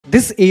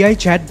This AI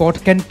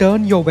chatbot can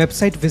turn your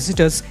website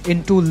visitors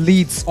into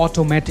leads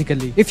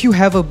automatically. If you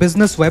have a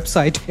business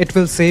website, it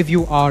will save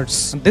you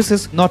hours. This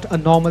is not a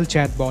normal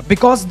chatbot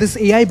because this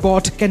AI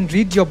bot can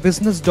read your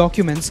business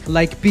documents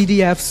like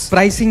PDFs,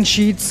 pricing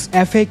sheets,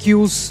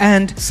 FAQs,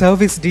 and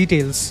service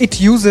details.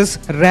 It uses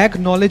RAG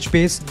knowledge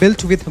base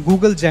built with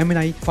Google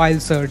Gemini file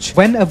search.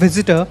 When a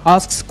visitor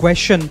asks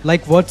question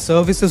like what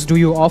services do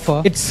you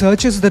offer, it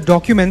searches the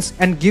documents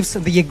and gives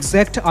the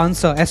exact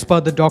answer as per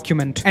the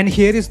document. And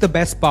here is the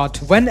best part.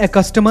 When a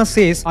customer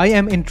says, I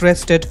am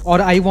interested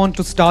or I want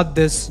to start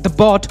this, the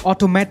bot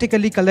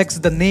automatically collects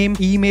the name,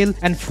 email,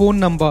 and phone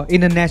number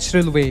in a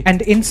natural way.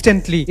 And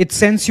instantly, it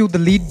sends you the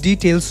lead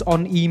details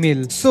on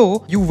email.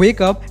 So you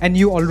wake up and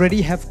you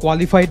already have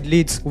qualified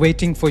leads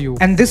waiting for you.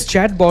 And this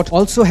chatbot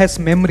also has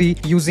memory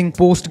using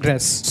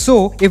Postgres.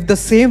 So if the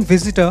same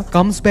visitor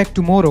comes back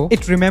tomorrow,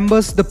 it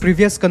remembers the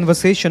previous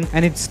conversation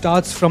and it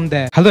starts from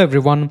there. Hello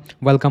everyone,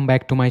 welcome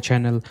back to my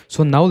channel.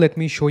 So now let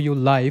me show you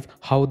live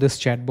how this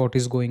chatbot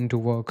is going to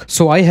work.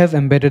 So I have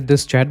embedded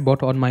this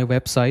chatbot on my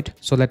website.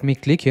 So let me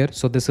click here.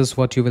 So this is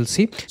what you will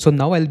see. So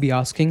now I'll be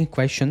asking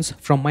questions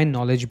from my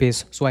knowledge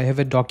base. So I have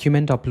a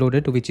document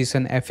uploaded, which is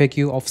an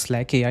FAQ of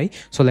Slack AI.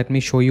 So let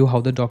me show you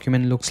how the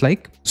document looks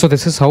like. So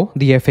this is how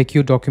the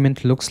FAQ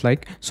document looks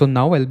like. So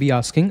now I'll be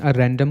asking a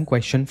random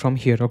question from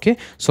here. Okay.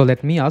 So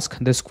let me ask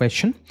this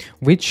question.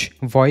 Which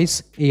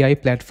voice AI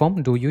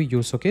platform do you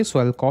use? Okay.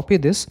 So I'll copy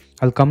this.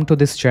 I'll come to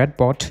this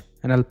chatbot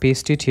and I'll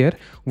paste it here.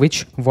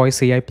 Which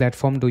voice AI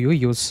platform do you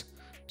use?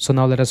 So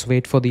now let us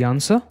wait for the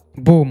answer.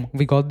 Boom,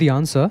 we got the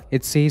answer.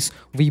 It says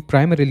we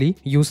primarily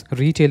use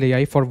retail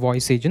AI for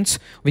voice agents.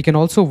 We can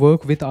also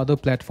work with other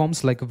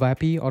platforms like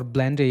Vapi or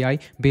Blend AI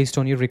based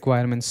on your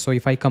requirements. So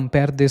if I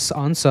compare this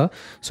answer,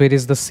 so it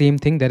is the same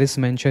thing that is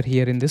mentioned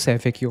here in this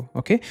FAQ.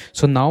 Okay,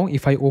 so now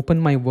if I open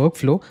my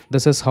workflow,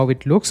 this is how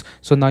it looks.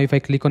 So now if I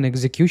click on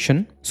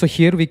execution, so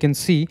here we can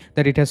see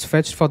that it has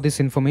fetched for this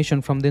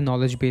information from the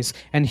knowledge base.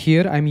 And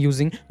here I'm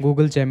using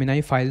Google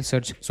Gemini file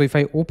search. So if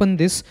I open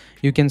this,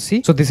 you can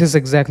see, so this is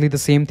exactly the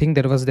same thing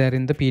that was there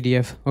in the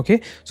PDF.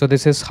 Okay, so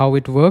this is how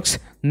it works.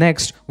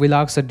 Next, we'll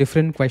ask a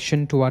different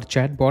question to our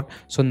chatbot.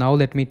 So now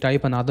let me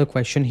type another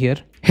question here.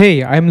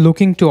 Hey, I'm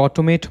looking to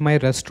automate my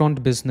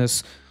restaurant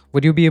business.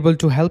 Would you be able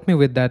to help me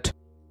with that?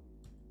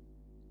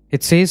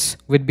 It says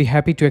we'd be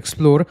happy to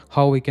explore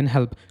how we can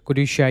help. Could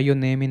you share your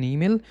name and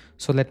email?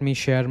 So let me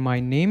share my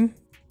name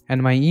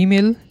and my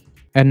email.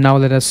 And now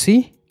let us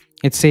see.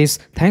 It says,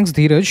 thanks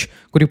Dheeraj.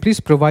 Could you please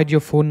provide your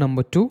phone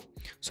number too?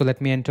 So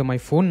let me enter my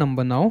phone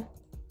number now.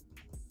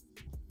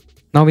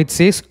 Now it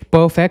says,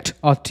 perfect,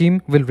 our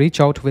team will reach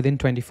out within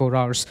 24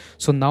 hours.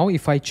 So now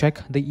if I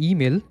check the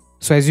email,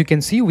 so as you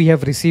can see, we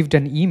have received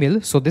an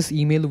email. So this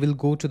email will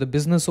go to the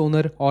business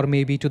owner or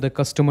maybe to the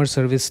customer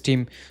service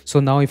team. So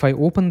now if I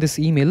open this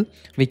email,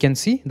 we can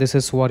see this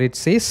is what it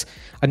says.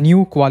 A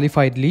new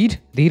qualified lead,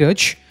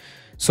 Dheeraj.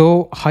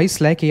 So, hi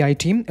Slack AI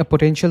team, a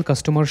potential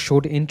customer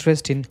showed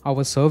interest in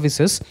our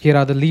services. Here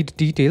are the lead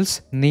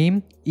details,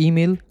 name,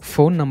 email,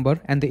 phone number,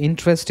 and the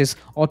interest is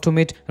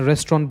automate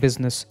restaurant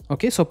business.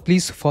 Okay, so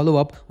please follow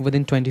up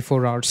within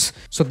 24 hours.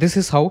 So this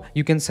is how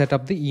you can set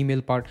up the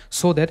email part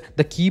so that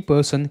the key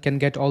person can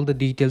get all the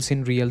details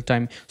in real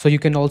time. So you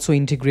can also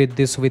integrate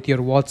this with your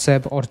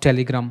WhatsApp or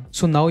Telegram.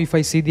 So now if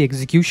I see the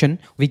execution,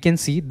 we can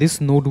see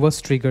this node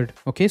was triggered.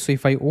 Okay, so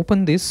if I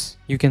open this,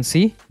 you can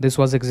see this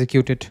was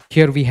executed.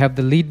 Here we have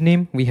the lead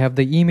name, we have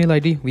the email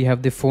ID, we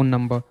have the phone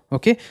number.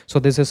 Okay, so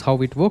this is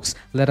how it works.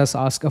 Let us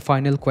ask a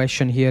final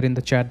question here in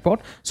the chatbot.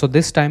 So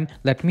this time,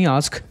 let me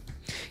ask,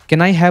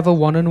 can I have a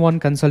one-on-one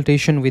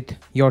consultation with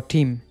your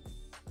team?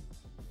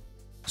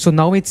 So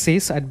now it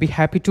says, I'd be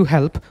happy to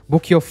help.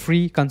 Book your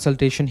free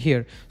consultation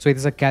here. So it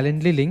is a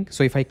Calendly link.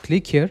 So if I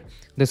click here,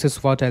 this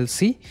is what I'll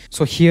see.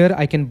 So here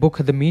I can book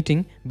the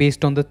meeting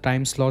based on the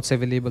time slots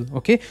available.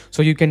 Okay,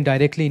 so you can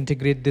directly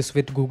integrate this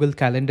with Google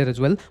Calendar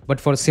as well,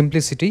 but for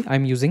simplicity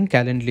I'm using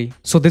Calendly.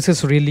 So this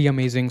is really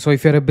amazing. So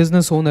if you're a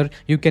business owner,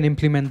 you can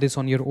implement this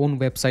on your own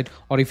website,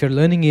 or if you're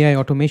learning AI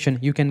automation,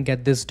 you can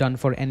get this done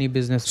for any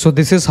business. So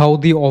this is how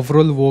the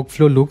overall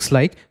workflow looks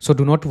like. So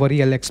do not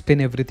worry, I'll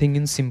explain everything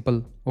in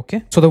simple.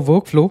 Okay, so the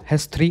workflow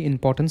has 3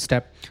 important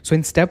steps. So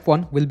in step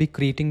 1, we'll be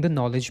creating the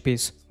knowledge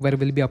base where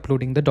we'll be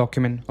uploading the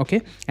document.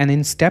 Okay, and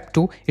in step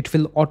 2, it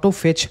will auto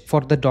fetch for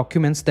the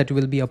documents that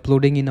we'll be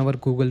uploading in our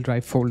Google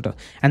Drive folder,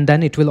 and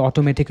then it will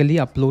automatically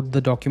upload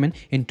the document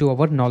into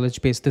our knowledge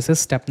base. This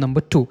is step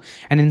number 2.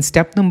 And in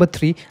step number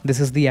 3, this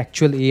is the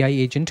actual AI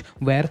agent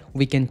where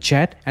we can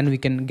chat and we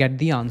can get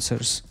the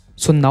answers.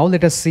 So now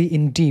let us see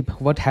in deep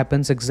what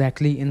happens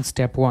exactly in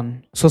step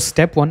 1. So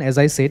step 1, as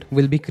I said,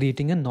 will be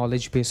creating a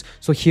knowledge base.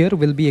 So here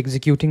we'll be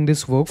executing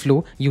this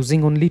workflow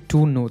using only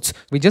 2 nodes.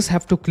 We just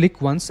have to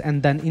click once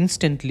and then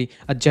instantly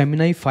a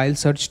Gemini file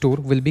search store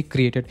will be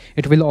created.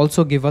 It will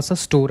also give us a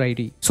store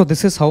ID. So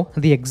this is how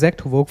the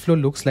exact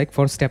workflow looks like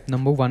for step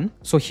number 1.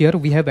 So here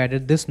we have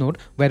added this node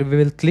where we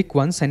will click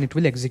once and it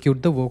will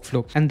execute the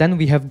workflow. And then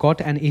we have got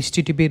an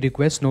HTTP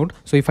request node.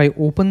 So if I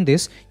open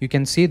this, you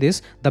can see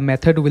this, the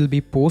method will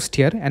be post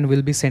request here and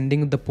we'll be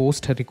sending the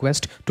post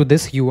request to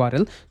this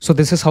URL. So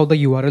this is how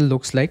the URL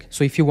looks like.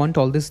 So if you want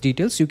all these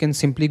details, you can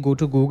simply go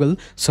to Google,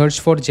 search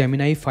for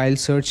Gemini file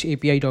search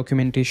API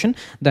documentation,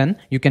 then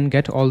you can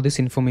get all this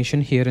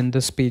information here in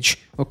this page.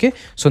 Okay,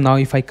 so now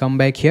if I come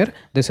back here,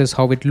 this is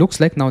how it looks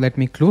like. Now let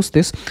me close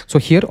this. So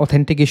here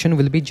authentication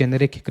will be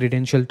generic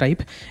credential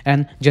type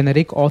and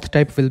generic auth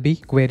type will be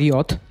query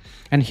auth.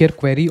 And here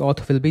query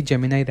auth will be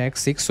Gemini Rack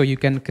 6. So you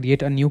can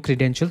create a new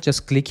credential.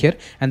 Just click here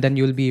and then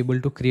you will be able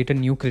to create a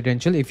new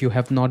credential if you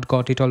have not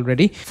got it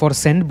already. For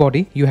send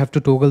body, you have to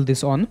toggle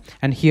this on.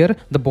 And here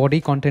the body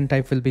content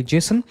type will be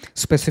JSON.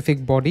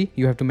 Specific body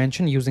you have to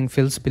mention using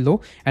fields below.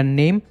 And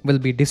name will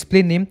be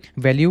display name.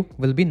 Value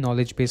will be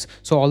knowledge base.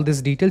 So all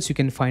these details you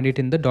can find it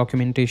in the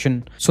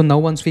documentation. So now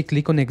once we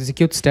click on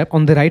execute step,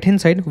 on the right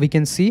hand side we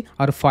can see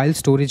our file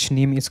storage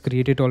name is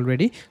created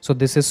already. So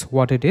this is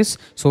what it is.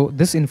 So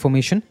this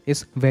information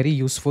is very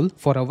useful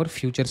for our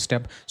future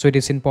step. So it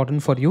is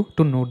important for you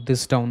to note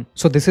this down.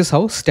 So this is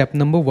how step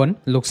number 1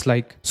 looks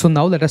like. So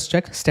now let us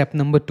check step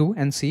number 2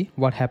 and see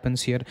what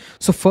happens here.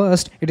 So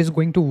first it is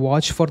going to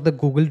watch for the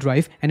Google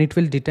Drive and it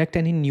will detect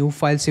any new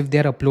files if they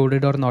are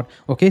uploaded or not.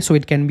 Okay, so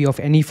it can be of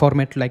any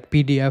format like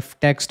PDF,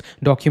 text,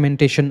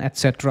 documentation,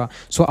 etc.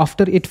 So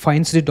after it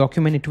finds the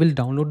document, it will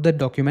download the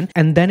document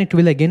and then it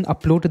will again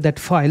upload that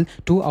file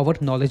to our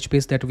knowledge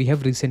base that we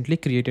have recently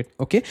created.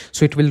 Okay,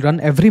 so it will run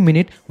every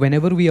minute.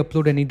 Whenever we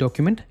upload any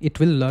document, it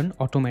will learn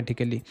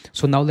automatically.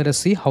 So now let us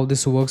see how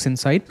this works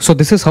inside. So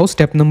this is how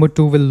step number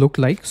 2 will look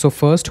like. So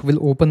first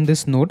we'll open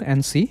this node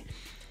and see.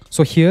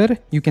 So here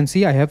you can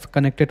see I have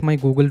connected my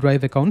Google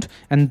Drive account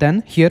and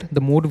then here the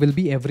mode will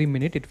be every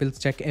minute. It will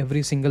check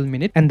every single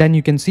minute and then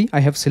you can see I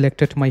have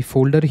selected my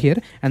folder here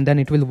and then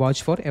it will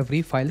watch for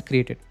every file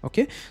created.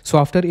 Okay, so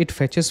after it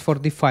fetches for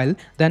the file,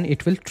 then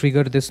it will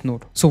trigger this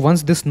node. So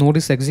once this node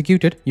is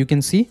executed, you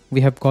can see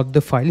we have got the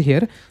file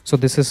here. So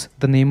this is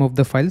the name of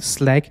the file,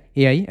 Slack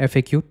AI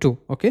FAQ2.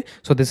 Okay,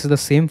 so this is the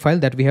same file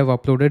that we have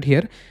uploaded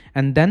here.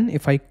 And then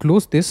if I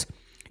close this,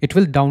 it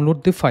will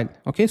download the file.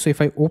 Okay, so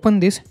if I open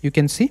this, you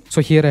can see,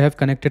 so here I have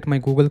connected my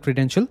Google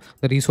credential.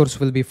 The resource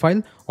will be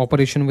file,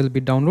 operation will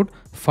be download,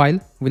 file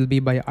will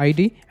be by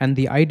ID, and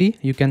the ID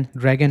you can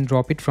drag and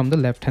drop it from the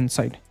left hand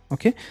side.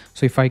 Okay,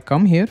 so if I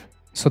come here,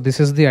 so this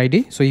is the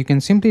ID. So you can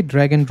simply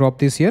drag and drop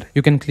this here.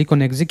 You can click on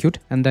execute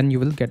and then you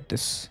will get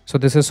this. So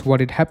this is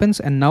what it happens.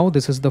 And now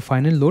this is the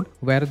final load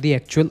where the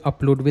actual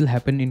upload will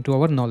happen into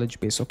our knowledge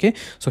base. Okay,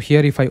 so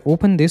here if I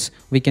open this,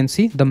 we can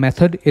see the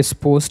method is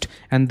post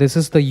and this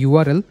is the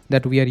URL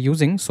that we are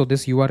using. So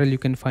this URL you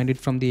can find it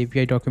from the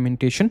API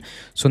documentation.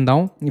 So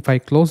now if I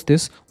close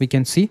this, we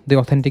can see the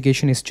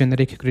authentication is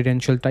generic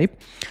credential type.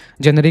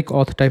 Generic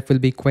auth type will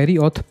be query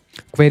auth.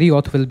 Query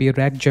auth will be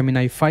Rack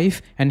Gemini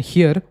 5 and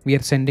here we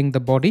are sending the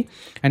body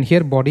and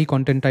here body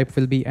content type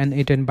will be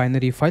n8n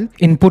binary file.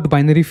 Input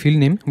binary field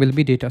name will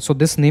be data. So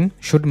this name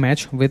should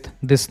match with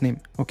this name.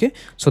 Okay,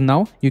 so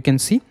now you can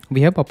see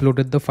we have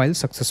uploaded the file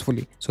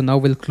successfully. So now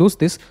we'll close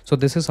this. So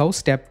this is how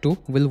step 2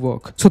 will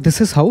work. So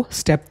this is how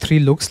step 3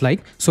 looks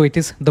like. So it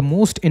is the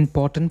most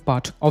important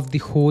part of the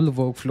whole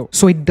workflow.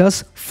 So it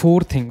does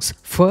 4 things.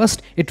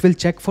 First, it will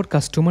check for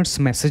customers'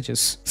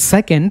 messages.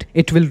 Second,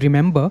 it will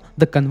remember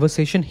the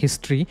conversation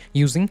history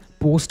using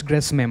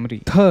Postgres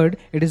memory. Third,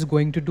 it is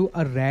going to do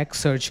a rack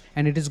search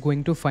and it is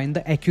going to find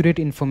the accurate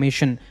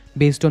information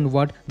based on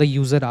what the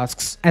user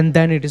asks, and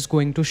then it is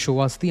going to show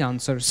us the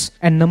answers.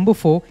 And number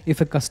 4,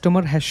 if a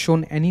customer has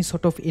shown any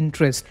sort of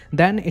interest,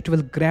 then it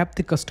will grab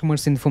the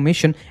customer's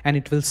information and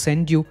it will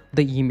send you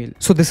the email.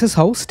 So this is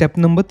how step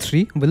number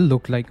 3 will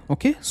look like.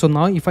 Okay, so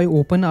now if I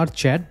open our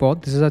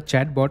chatbot, this is a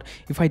chatbot.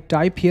 If I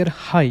type here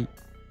hi,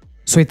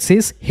 so it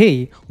says,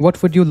 hey,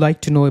 what would you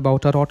like to know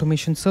about our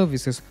automation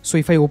services? So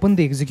if I open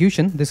the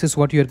execution, this is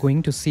what you are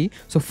going to see.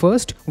 So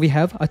first we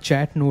have a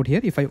chat node here.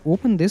 If I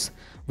open this,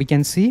 we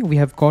can see we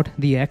have got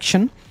the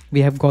action,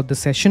 we have got the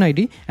session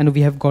ID, and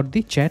we have got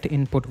the chat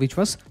input, which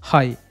was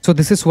hi. So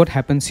this is what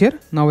happens here.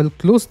 Now I'll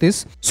close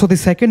this. So the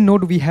second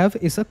node we have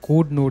is a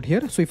code node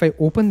here. So if I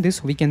open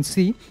this, we can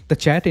see the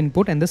chat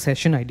input and the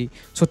session ID.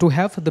 So to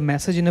have the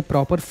message in a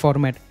proper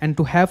format and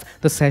to have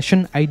the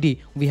session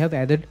ID, we have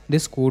added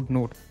this code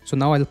node. So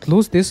now I'll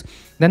close this.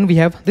 Then we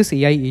have this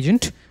AI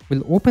agent.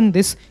 We'll open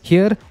this.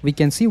 Here we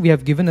can see we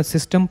have given a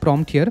system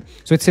prompt here.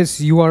 So it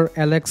says you are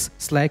Alex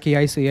Slack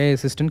AI's AI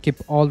assistant. Keep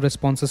all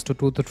responses to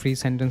 2 to 3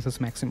 sentences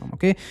maximum.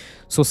 Okay,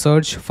 so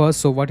search first.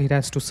 So what it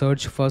has to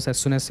search first, as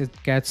soon as it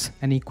gets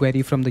any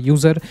query from the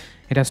user,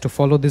 it has to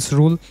follow this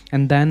rule.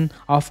 And then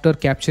after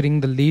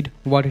capturing the lead,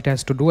 what it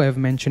has to do, I have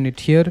mentioned it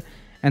here.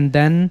 And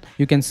then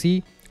you can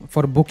see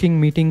for booking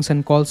meetings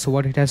and calls, so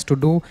what it has to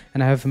do,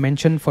 and I have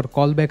mentioned for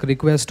callback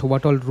request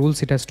what all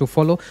rules it has to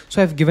follow.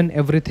 So I have given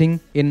everything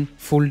in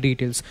full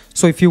details.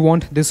 So if you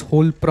want this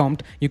whole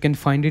prompt, you can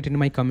find it in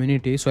my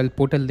community. So I'll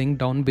put a link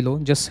down below.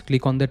 Just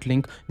click on that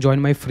link,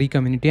 join my free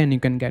community, and you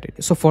can get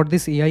it. So for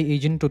this AI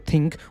agent to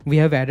think, we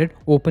have added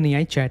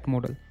OpenAI chat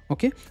model.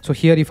 Okay, so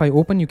here if I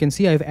open, you can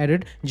see I've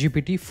added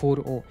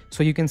GPT-4o.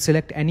 So you can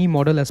select any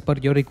model as per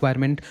your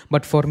requirement,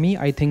 but for me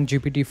I think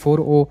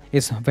GPT-4o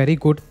is very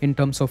good in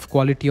terms of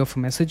quality of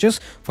messages.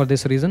 For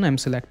this reason I'm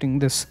selecting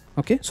this.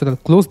 Okay, so I'll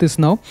close this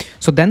now.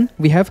 So then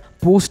we have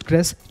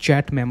Postgres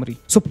chat memory.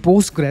 So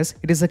Postgres,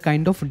 it is a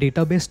kind of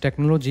database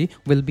technology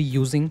we'll be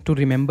using to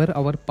remember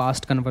our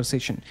past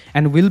conversation,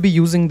 and we'll be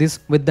using this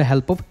with the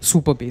help of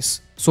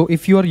Supabase. So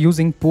if you are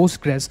using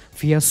Postgres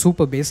via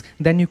Supabase,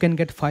 then you can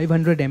get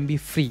 500 MB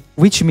free,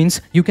 which means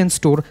you can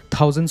store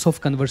thousands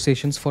of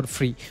conversations for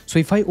free. So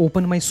if I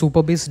open my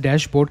Supabase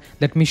dashboard,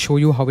 let me show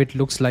you how it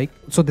looks like.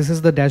 So this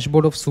is the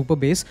dashboard of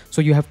Supabase. So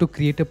you have to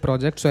create a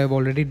project. So I've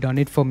already done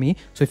it for me.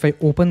 So if I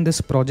open this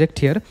project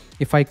here,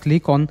 if I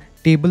click on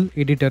table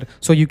editor,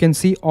 so you can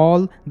see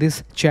all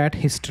this chat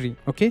history,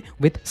 okay,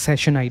 with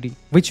session ID,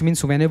 which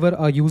means whenever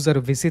a user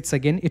visits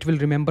again, it will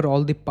remember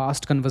all the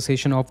past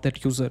conversation of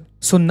that user.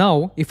 So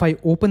now if I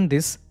open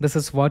this, this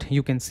is what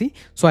you can see.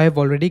 So I have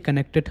already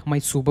connected my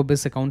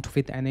Supabase account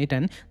with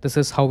n8n. This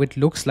is how it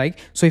looks like.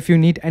 So if you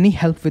need any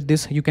help with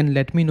this, you can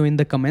let me know in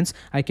the comments.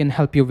 I can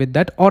help you with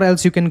that, or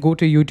else you can go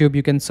to YouTube,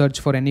 you can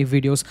search for any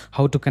videos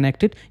how to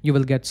connect it. You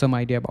will get some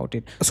idea about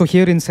it. So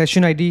here in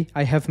session ID,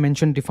 I have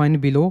mentioned defined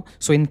below.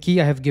 So in key,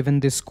 I have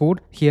given this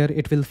code. Here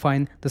it will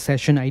find the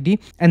session ID,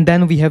 and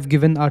then we have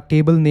given our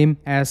table name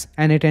as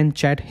n8n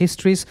chat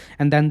histories,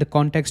 and then the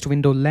context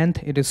window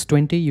length, it is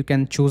 20. You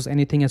can choose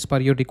anything as per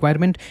your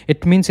requirement.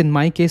 It means in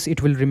my case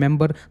it will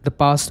remember the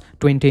past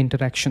 20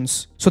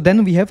 interactions. So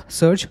then we have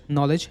search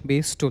knowledge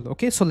base tool.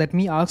 Okay, so let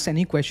me ask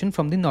any question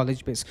from the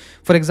knowledge base.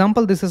 For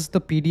example, this is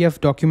the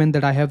PDF document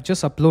that I have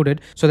just uploaded.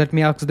 So let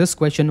me ask this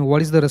question: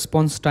 what is the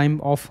response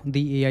time of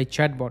the AI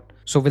chatbot?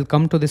 So we'll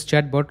come to this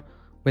chatbot,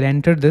 we'll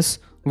enter this.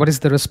 What is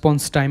the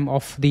response time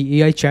of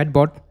the AI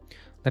chatbot?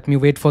 Let me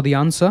wait for the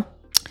answer.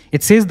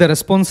 It says the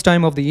response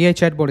time of the AI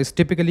chatbot is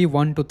typically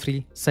 1 to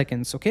 3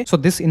 seconds. Okay, so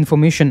this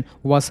information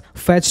was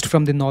fetched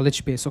from the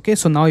knowledge base. Okay,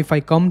 so now if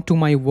I come to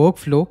my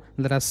workflow,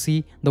 let us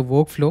see the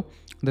workflow.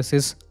 This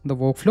is the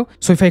workflow.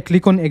 So if I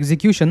click on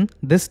execution,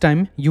 this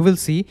time you will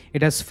see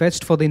it has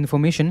fetched for the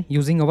information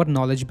using our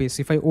knowledge base.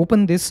 If I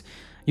open this,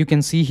 you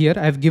can see here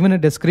I have given a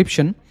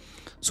description.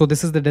 So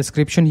this is the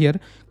description here.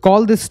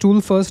 Call this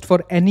tool first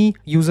for any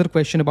user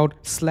question about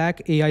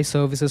Slack AI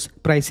services,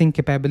 pricing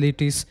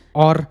capabilities,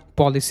 or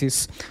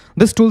policies.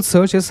 This tool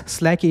searches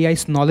Slack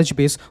AI's knowledge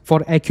base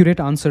for accurate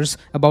answers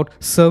about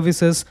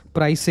services,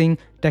 pricing,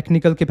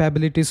 technical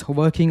capabilities,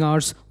 working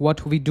hours,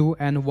 what we do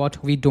and what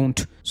we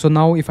don't. So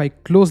now if I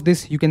close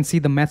this, you can see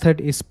the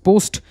method is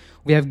post.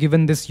 We have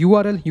given this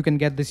URL. You can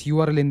get this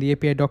URL in the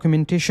API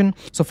documentation.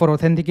 So for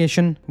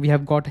authentication, we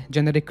have got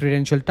generic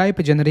credential type.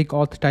 Generic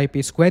auth type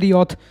is query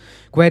auth.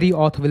 Query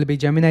auth will be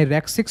Gemini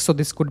Rec 6. So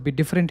this could be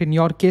different in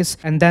your case.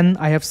 And then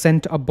I have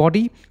sent a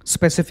body.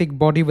 Specific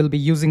body will be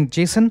using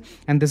JSON.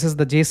 And this is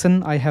the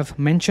JSON I have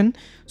mentioned.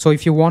 So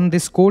if you want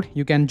this code,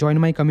 you can join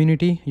my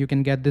community. You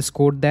can get this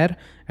code there.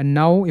 And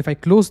now if I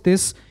close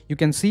this, you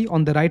can see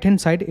on the right hand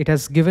side, it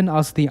has given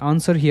us the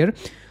answer here.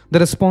 The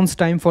response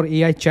time for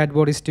AI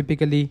chatbot is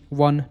typically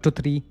 1 to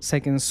 3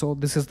 seconds. So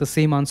this is the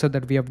same answer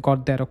that we have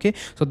got there. Okay,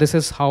 so this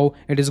is how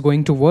it is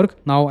going to work.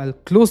 Now I'll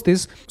close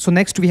this. So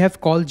next we have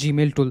call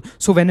Gmail tool.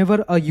 So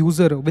whenever a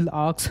user will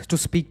ask to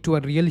speak to a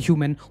real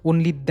human,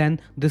 only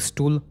then this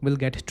tool will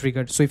get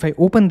triggered. So if I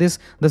open this,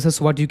 this is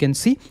what you can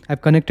see.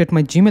 I've connected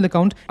my Gmail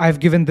account. I've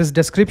given this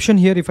description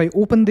here. If I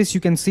open this, you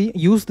can see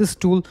use this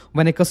tool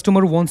when a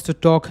customer wants to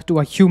talk to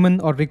a human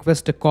or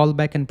request a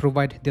callback and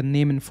provide their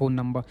name and phone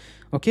number.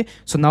 Okay,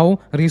 so now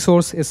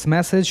resource is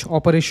message,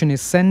 operation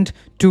is send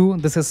to,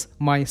 this is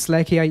my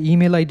Slack AI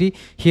email ID.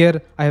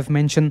 Here I have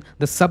mentioned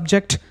the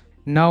subject.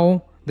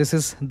 Now this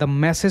is the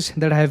message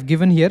that I have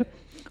given here.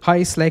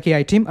 Hi Slack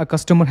AI team, a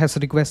customer has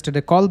requested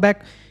a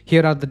callback.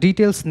 Here are the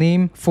details: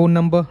 name, phone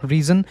number,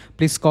 reason.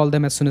 Please call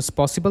them as soon as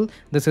possible.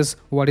 This is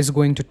what is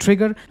going to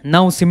trigger.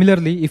 Now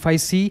similarly, if I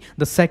see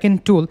the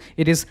second tool,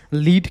 it is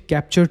lead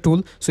capture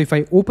tool. So if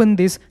I open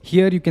this,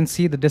 here you can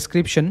see the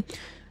description.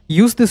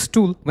 Use this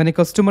tool when a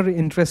customer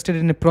interested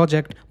in a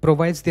project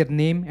provides their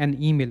name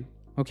and email.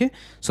 Okay,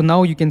 so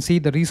now you can see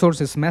the resource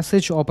is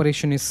message,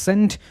 operation is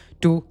sent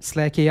to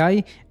Slack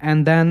AI,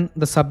 and then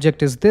the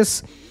subject is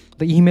this.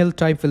 The email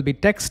type will be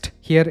text.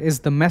 Here is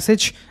the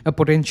message: a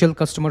potential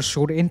customer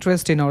showed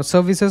interest in our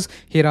services.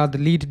 Here are the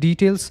lead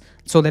details.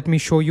 So let me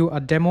show you a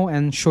demo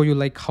and show you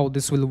like how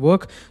this will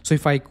work. So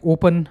if I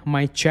open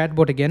my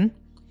chatbot again,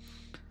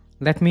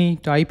 let me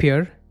type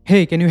here,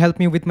 hey, can you help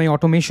me with my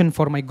automation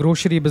for my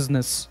grocery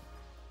business?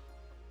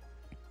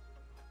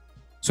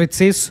 So it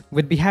says,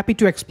 we'd be happy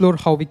to explore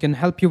how we can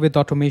help you with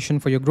automation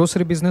for your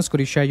grocery business.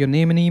 Could you share your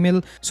name and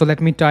email? So let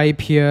me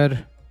type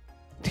here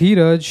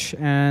Dheeraj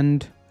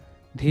and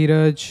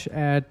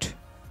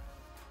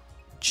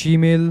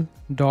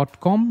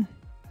Dheeraj@gmail.com.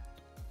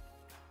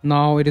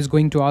 Now it is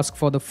going to ask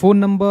for the phone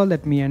number.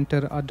 Let me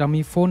enter a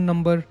dummy phone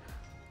number.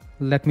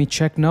 Let me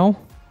check now.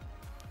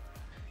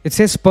 It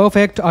says,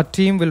 perfect. Our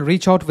team will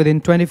reach out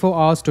within 24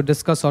 hours to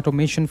discuss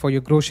automation for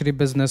your grocery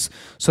business.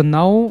 So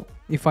now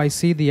if I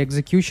see the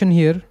execution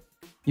here,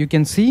 you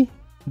can see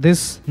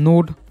this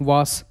node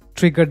was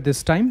triggered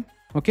this time.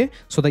 Okay,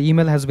 so the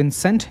email has been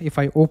sent. If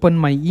I open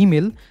my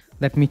email,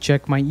 let me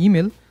check my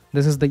email.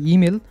 This is the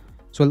email.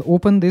 So I'll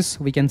open this.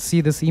 We can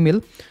see this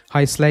email.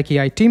 Hi Slack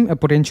AI team, a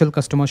potential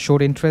customer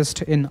showed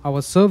interest in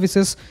our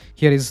services.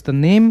 Here is the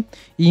name,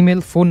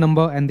 email, phone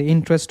number, and the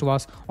interest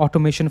was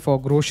automation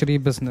for grocery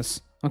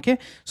business. Okay,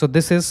 so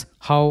this is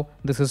how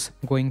this is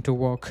going to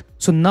work.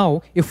 So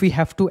now if we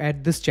have to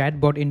add this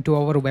chatbot into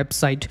our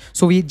website,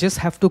 so we just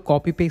have to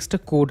copy paste a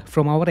code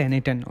from our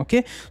n8n.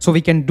 Okay, so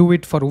we can do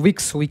it for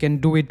Wix, we can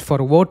do it for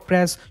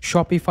WordPress,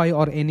 Shopify,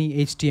 or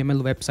any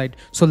HTML website.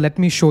 So let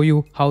me show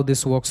you how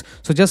this works.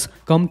 So just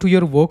come to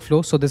your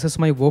workflow. So this is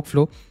my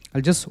workflow.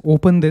 I'll just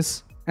open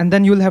this, and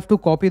then you'll have to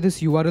copy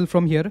this URL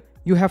from here.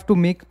 You have to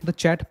make the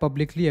chat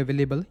publicly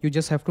available. You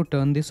just have to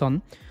turn this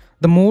on.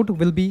 The mode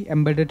will be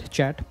embedded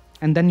chat,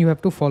 and then you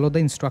have to follow the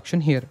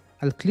instruction here.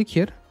 I'll click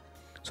here.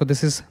 So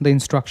this is the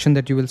instruction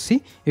that you will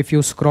see. If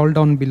you scroll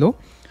down below,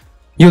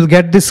 you'll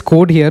get this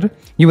code here.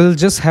 You will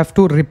just have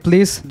to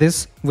replace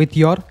this with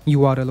your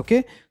URL.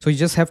 Okay, so you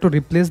just have to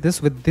replace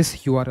this with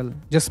this URL.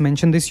 Just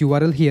mention this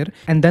URL here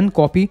and then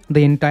copy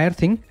the entire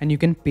thing, and you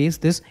can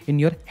paste this in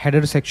your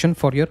header section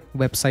for your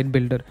website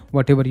builder,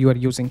 whatever you are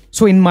using.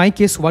 So in my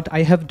case, what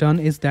I have done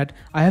is that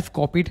I have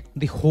copied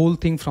the whole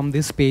thing from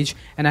this page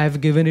and I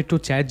have given it to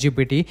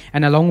ChatGPT,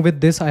 and along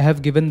with this I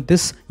have given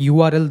this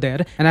URL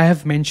there, and I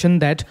have mentioned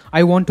that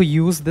I want to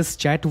use this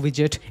chat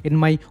widget in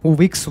my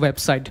Wix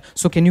website.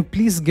 So can you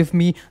please give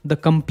me the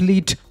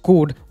complete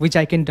code which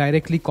I can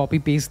directly copy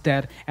paste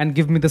there, and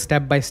give me the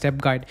step-by-step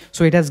guide.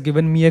 So it has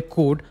given me a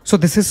code. So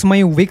this is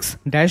my Wix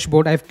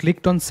dashboard. I've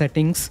clicked on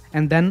settings,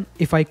 and then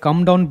if I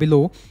come down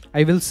below,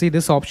 I will see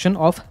this option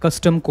of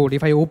custom code.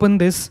 If I open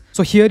this,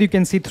 so here you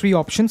can see three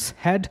options: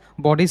 head,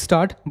 body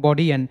start,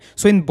 body end.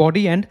 So in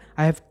body end,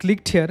 I have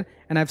clicked here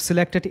and I've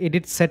selected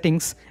edit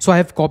settings. So I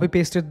have copy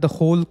pasted the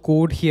whole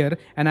code here,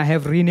 and I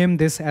have renamed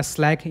this as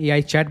Slack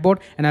AI chatbot,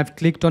 and I've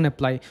clicked on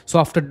apply. So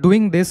after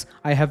doing this,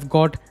 I have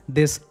got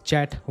this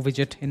chat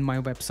widget in my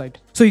website.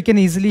 So you can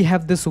easily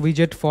have this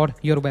widget for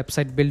your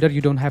website builder. You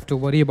don't have to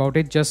worry about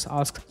it. Just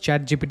ask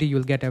ChatGPT,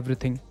 you'll get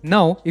everything.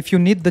 Now, if you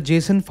need the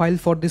JSON file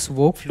for this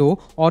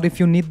workflow, or if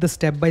you need the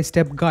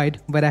step-by-step guide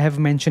where I have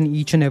mentioned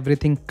each and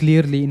everything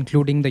clearly,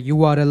 including the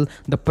URL,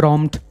 the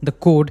prompt, the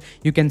code,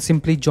 you can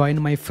simply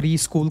join my free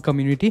school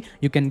community.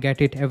 You can get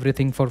it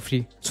everything for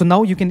free. So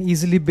now you can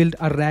easily build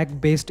a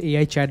RAG-based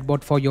AI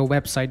chatbot for your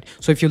website.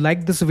 So if you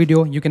like this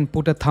video, you can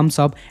put a thumbs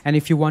up, and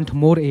if you want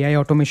more AI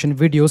automation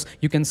videos,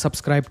 you can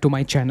subscribe to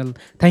my channel.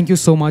 Thank you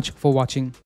so much for watching.